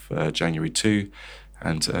of January too.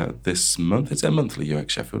 And this month, it's a monthly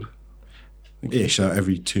UX Sheffield. Ish,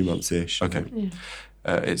 every 2 months-ish. Okay.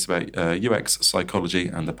 It's about UX psychology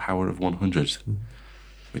and the power of 100,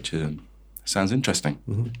 which sounds interesting.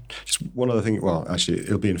 Mm-hmm. Just one other thing. Well, actually,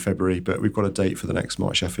 it'll be in February, but we've got a date for the next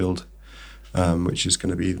Smart Sheffield, which is going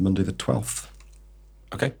to be Monday the 12th.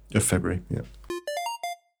 Okay. Of February, yeah.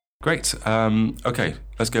 Great. Okay,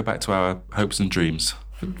 let's go back to our hopes and dreams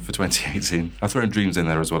for 2018. I've thrown dreams in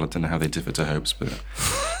there as well. I don't know how they differ to hopes, but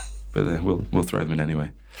we'll throw them in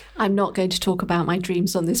anyway. I'm not going to talk about my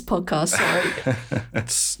dreams on this podcast, sorry.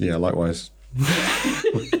 Yeah, likewise.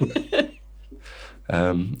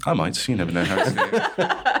 I might. You never know how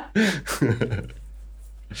it's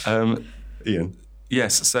going. Ian.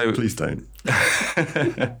 Yes, so... Please don't.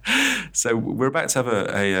 So we're about to have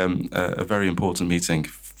a very important meeting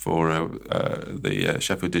for the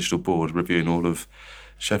Sheffield Digital Board, reviewing all of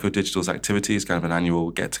Sheffield Digital's activities, kind of an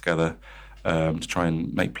annual get-together to try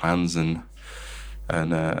and make plans and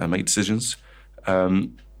make decisions.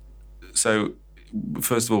 So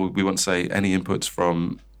first of all, we want to say any inputs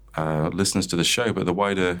from listeners to the show, but the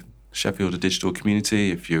wider Sheffield Digital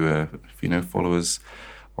community, if you follow us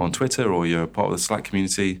on Twitter or you're part of the Slack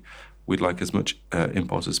community, we'd like as much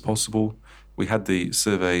input as possible. We had the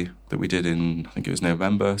survey that we did in, I think it was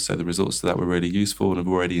November, so the results of that were really useful and have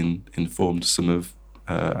already informed some of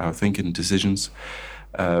our thinking and decisions.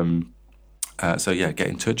 So yeah, get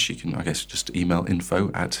in touch. You can, I guess, just email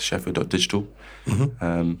info@sheffield.digital.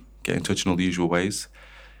 Mm-hmm. Get in touch in all the usual ways.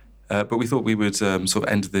 But we thought we would sort of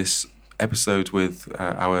end this episode with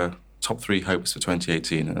our top 3 hopes for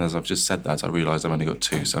 2018. And as I've just said that, I realised I've only got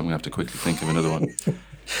 2, so I'm going to have to quickly think of another one.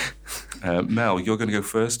 Mel, you're going to go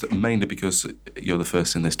first, mainly because you're the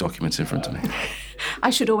first in this document in front of me. I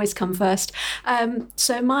should always come first.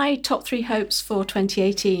 So my top 3 hopes for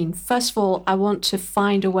 2018. First of all, I want to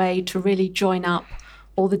find a way to really join up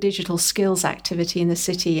all the digital skills activity in the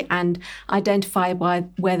city and identify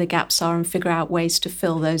where the gaps are and figure out ways to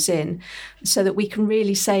fill those in so that we can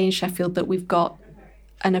really say in Sheffield that we've got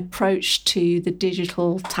an approach to the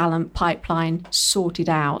digital talent pipeline sorted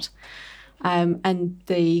out. And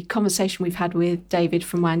the conversation we've had with David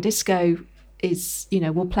from WANDisco is,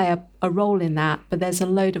 will play a role in that, but there's a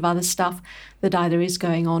load of other stuff that either is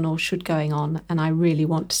going on or should going on, and I really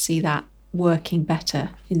want to see that working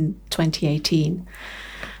better in 2018.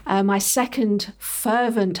 My second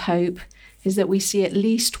fervent hope is that we see at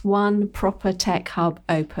least one proper tech hub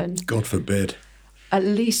open. God forbid. At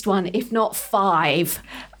least one, if not 5.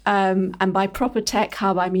 And by proper tech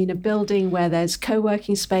hub, I mean a building where there's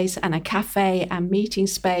co-working space and a cafe and meeting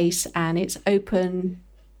space, and it's open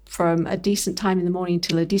from a decent time in the morning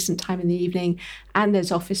till a decent time in the evening, and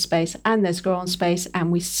there's office space and there's grow-on space,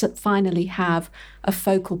 and we finally have a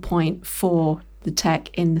focal point for the tech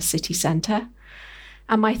in the city centre.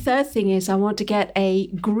 And my third thing is I want to get a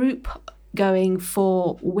group going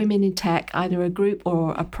for women in tech, either a group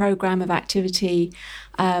or a programme of activity.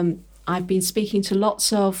 I've been speaking to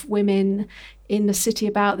lots of women in the city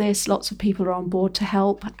about this. Lots of people are on board to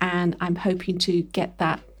help, and I'm hoping to get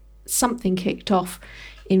that something kicked off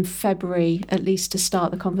in February, at least to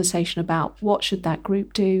start the conversation about what should that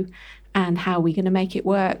group do and how we're going to make it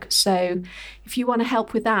work. So if you want to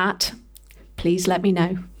help with that, please let me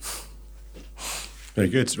know. Very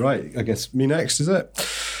good. Right, I guess me next, is it?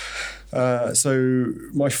 So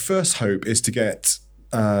my first hope is to get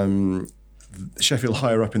Sheffield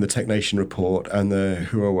higher up in the Tech Nation report and the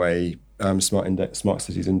Huawei Smart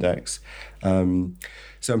Cities Index.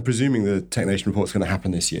 So I'm presuming the Tech Nation report is going to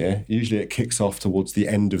happen this year. Usually it kicks off towards the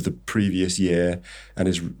end of the previous year and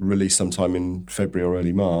is released sometime in February or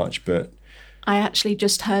early March. But I actually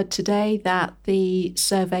just heard today that the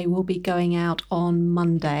survey will be going out on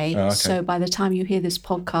Monday. Oh, okay. So by the time you hear this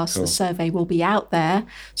podcast, Cool. The survey will be out there.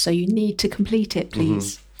 So you need to complete it,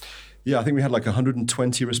 please. Mm-hmm. Yeah, I think we had like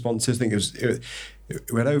 120 responses. I think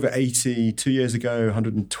we had over 80 2 years ago,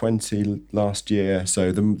 120 last year.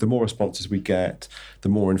 So the more responses we get, the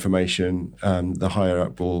more information the higher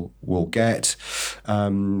up we'll get.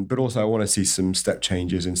 But also I want to see some step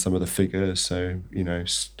changes in some of the figures. So,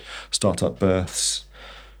 startup births,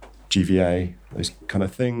 GVA, those kind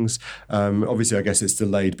of things. Obviously, I guess it's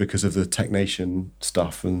delayed because of the Tech Nation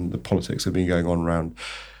stuff and the politics that have been going on around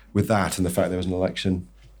with that and the fact there was an election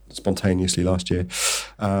spontaneously last year.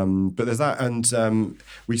 But there's that, and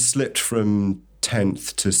we slipped from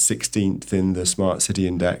 10th to 16th in the Smart City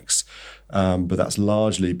Index, but that's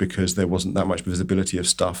largely because there wasn't that much visibility of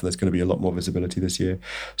stuff, and there's going to be a lot more visibility this year.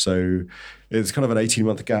 So it's kind of an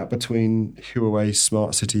 18-month gap between Huawei's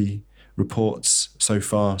Smart City reports so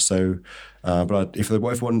far. So, but if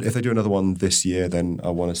they do another one this year, then I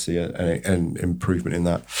want to see an improvement in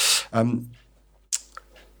that.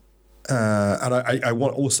 And I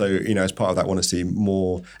want also, as part of that, want to see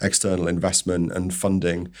more external investment and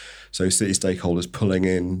funding. So city stakeholders pulling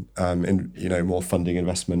in more funding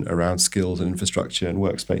investment around skills and infrastructure and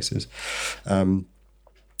workspaces.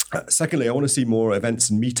 Secondly, I want to see more events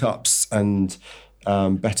and meetups and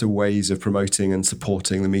better ways of promoting and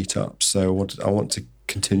supporting the meetups. So I want to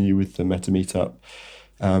continue with the Meta Meetup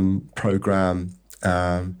program.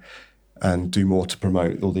 And do more to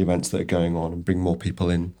promote all the events that are going on and bring more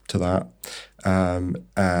people into that.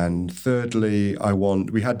 And thirdly,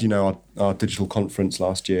 we had, our digital conference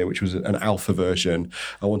last year, which was an alpha version.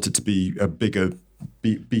 I want it to be a bigger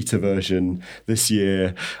beta version this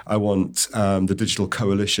year. I want the digital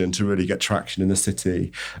coalition to really get traction in the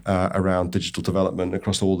city around digital development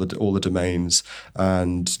across all the domains,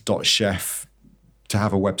 and .chef to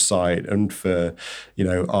have a website, and for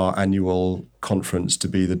our annual conference to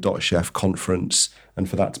be the .chef conference, and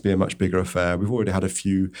for that to be a much bigger affair. We've already had a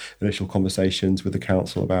few initial conversations with the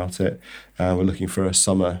council about it. We're looking for a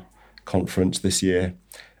summer conference this year,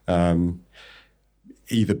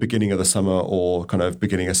 either beginning of the summer or kind of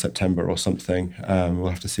beginning of September or something. We'll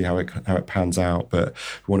have to see how it pans out, but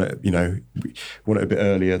we want it a bit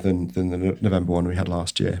earlier than the November one we had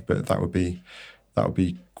last year. But that would be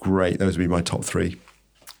great. Those would be my top three.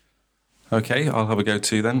 Okay, I'll have a go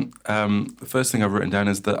too then. The first thing I've written down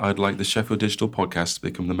is that I'd like the Sheffield Digital podcast to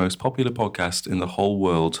become the most popular podcast in the whole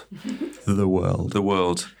world. The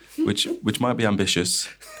world, which might be ambitious.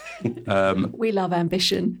 We love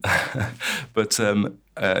ambition. But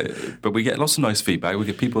we get lots of nice feedback. We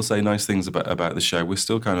get people say nice things about the show. We're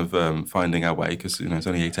still kind of finding our way because it's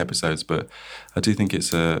only 8 episodes, but I do think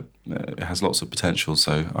it has lots of potential.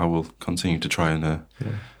 So I will continue to try and.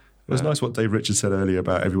 It was nice what Dave Richards said earlier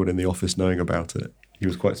about everyone in the office knowing about it. He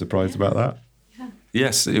was quite surprised about that. Yeah.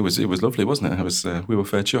 Yes, it was lovely, wasn't it? We were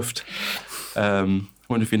fair chuffed. I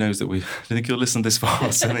wonder if he knows that I think he'll listen this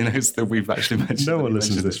far, so he knows that we've actually mentioned. No one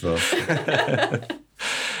listens this far.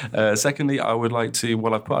 Secondly, I'd like to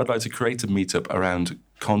create a meetup around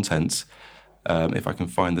content, if I can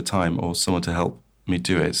find the time or someone to help me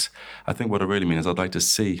do it. I think what I really mean is I'd like to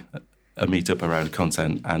see a meetup around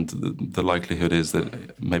content, and the likelihood is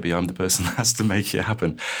that maybe I'm the person that has to make it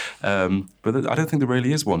happen. But I don't think there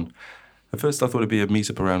really is one. At first I thought it'd be a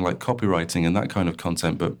meetup around like copywriting and that kind of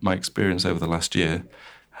content, but my experience over the last year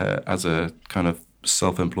as a kind of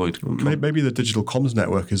self-employed... Maybe the Digital Comms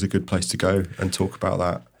Network is a good place to go and talk about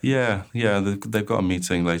that. Yeah, they've got a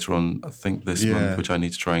meeting later on, I think this month, which I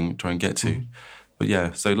need to try and get to. But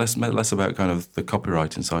yeah, so less about kind of the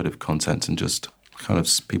copywriting side of content and just kind of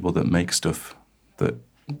people that make stuff that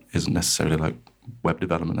isn't necessarily like web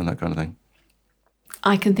development and that kind of thing.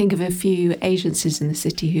 I can think of a few agencies in the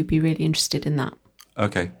city who'd be really interested in that.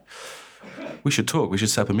 Okay. We should talk. We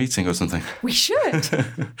should set up a meeting or something. We should.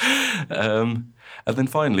 And then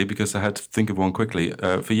finally, because I had to think of one quickly,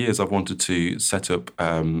 for years I've wanted to set up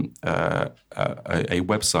a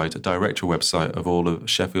website, a directory website of all of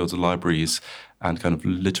Sheffield's libraries and kind of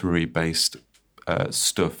literary-based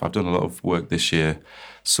stuff. I've done a lot of work this year,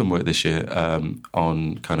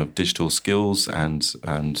 on kind of digital skills and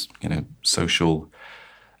social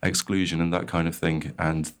exclusion and that kind of thing.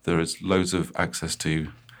 And there is loads of access to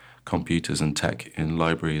computers and tech in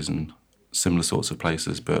libraries and similar sorts of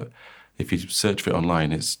places. But if you search for it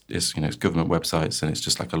online, it's government websites and it's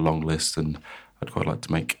just like a long list. And I'd quite like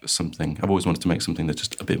to make something. I've always wanted to make something that's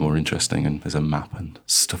just a bit more interesting, and there's a map and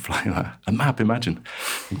stuff like that. A map, imagine,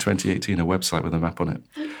 in 2018, a website with a map on it.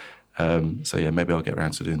 So yeah, maybe I'll get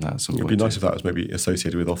around to doing that at some point. It'd be nice if that was maybe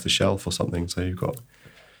associated with Off the Shelf or something, so you've got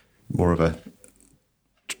more of a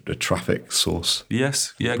traffic source.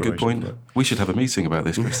 Yes, yeah, good point. We should have a meeting about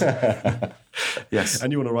this, Chris. Yes.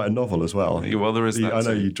 And you want to write a novel as well. Well, there is that. I know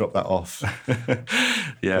you dropped that off.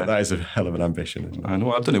 Yeah. But that is a hell of an ambition, isn't it? I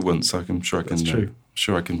know. I've done it once, so I'm sure I can. That's true.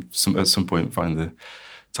 Sure, I can at some point find the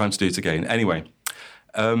time to do it again. Anyway,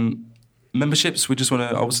 memberships. We just want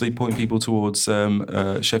to obviously point people towards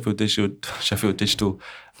Sheffield Digital.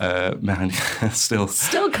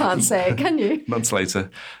 Still can't say it, can you? Months later.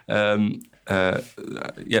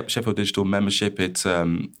 Sheffield Digital membership. It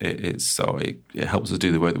helps us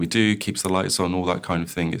do the work that we do, keeps the lights on, all that kind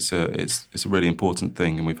of thing. It's a really important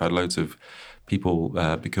thing, and we've had loads of people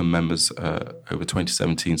become members over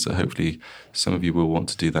 2017. So hopefully, some of you will want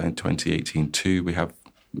to do that in 2018 too. We have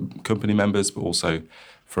company members, but also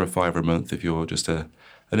for a £5 a month, if you're just an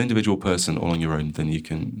individual person all on your own, then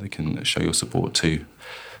they can show your support too.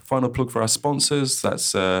 Final plug for our sponsors,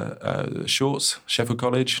 that's Shorts, Sheffield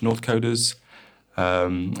College, North Coders,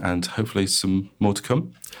 and hopefully some more to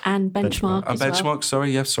come. And Benchmark Benchmark,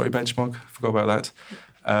 Benchmark, Benchmark, Forgot about that.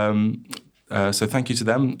 So thank you to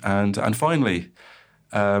them. And finally,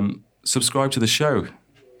 subscribe to the show.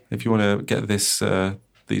 If you want to get these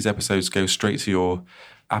episodes go straight to your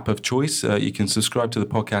app of choice, you can subscribe to the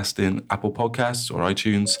podcast in Apple Podcasts or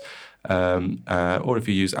iTunes. Or if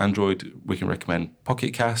you use Android, we can recommend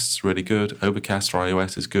Pocket Casts, really good. Overcast for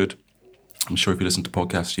iOS is good. I'm sure if you listen to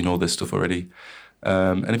podcasts, you know this stuff already.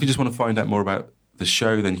 And if you just want to find out more about the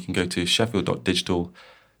show, then you can go to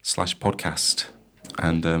sheffield.digital/podcast.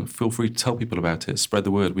 And feel free to tell people about it. Spread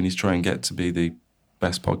the word. We need to try and get to be the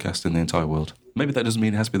best podcast in the entire world. Maybe that doesn't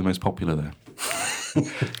mean it has to be the most popular, though.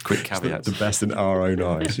 Quick caveat. The best in our own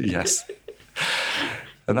eyes. Yes.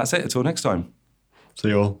 And that's it. Until next time. See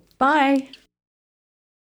you all. Bye.